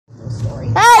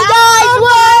Hey guys,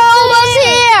 we're almost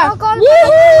here!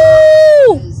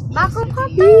 Woohoo!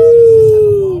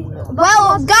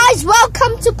 Well, guys,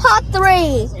 welcome to part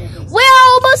 3. We're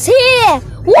almost here!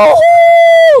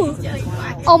 Woohoo!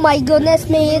 Oh my goodness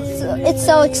me, it's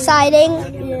so exciting.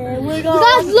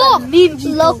 Guys, look!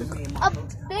 A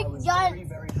big giant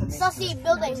sussy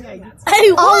building.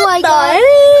 Hey, oh my god!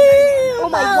 Oh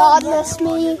my goodness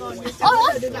me!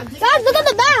 Oh, guys, look at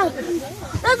the back.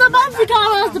 There's a fancy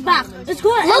car at the back. It's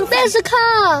good. Look, there's a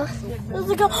car. There's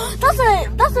a car.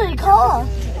 That's a car.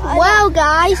 Wow,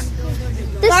 guys,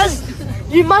 this is.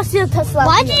 You must see a Tesla.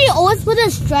 Why do you always put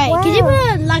it straight? Wow. Can you put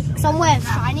it like somewhere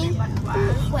shining?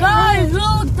 Guys,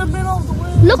 look the middle of the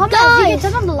wheel. Look, guys. You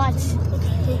can turn on the lights.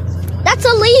 That's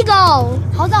illegal.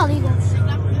 How's that illegal?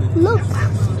 Look,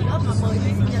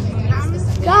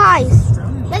 guys.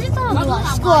 Let's just turn on the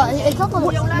lights.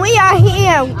 We are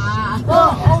here.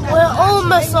 We're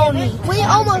almost only. We're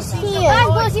almost here. Guys,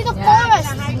 go see the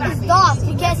forest. It's dark.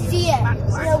 You can't see it.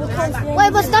 Yeah, we can't see it.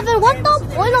 Wait, but Stephen, what's the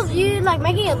point of you like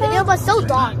making a video but so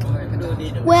dark?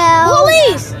 Well,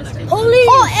 Police! Police!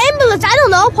 Oh, ambulance! I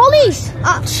don't know. Police.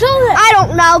 Show it. I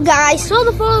don't know, guys. Show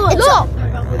the followers. It's Look,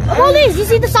 police! You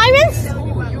see the sirens?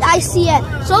 I see it.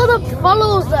 Show the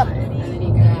followers them.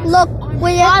 Look,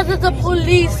 where? Why is the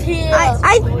police here?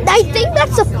 I think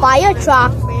that's a fire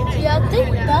truck. Yeah, I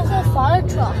think that's a fire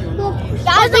truck. Look,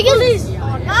 Guys, the police!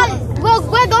 Guys,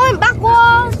 we're going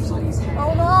backwards.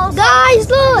 Oh no! Guys,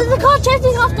 look! There's a car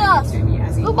chasing after us.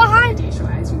 Look behind.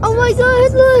 Oh my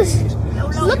goodness!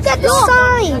 Look at the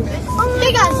sign.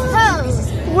 Hey guys,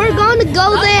 We're going to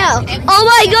go there. Oh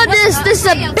my goodness! This is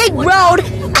a big road.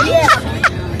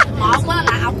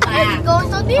 going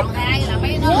so deep.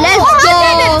 Let's go.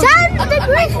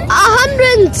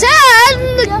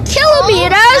 110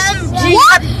 kilometers.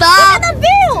 What the? Look at the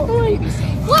view.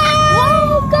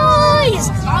 Wow, guys!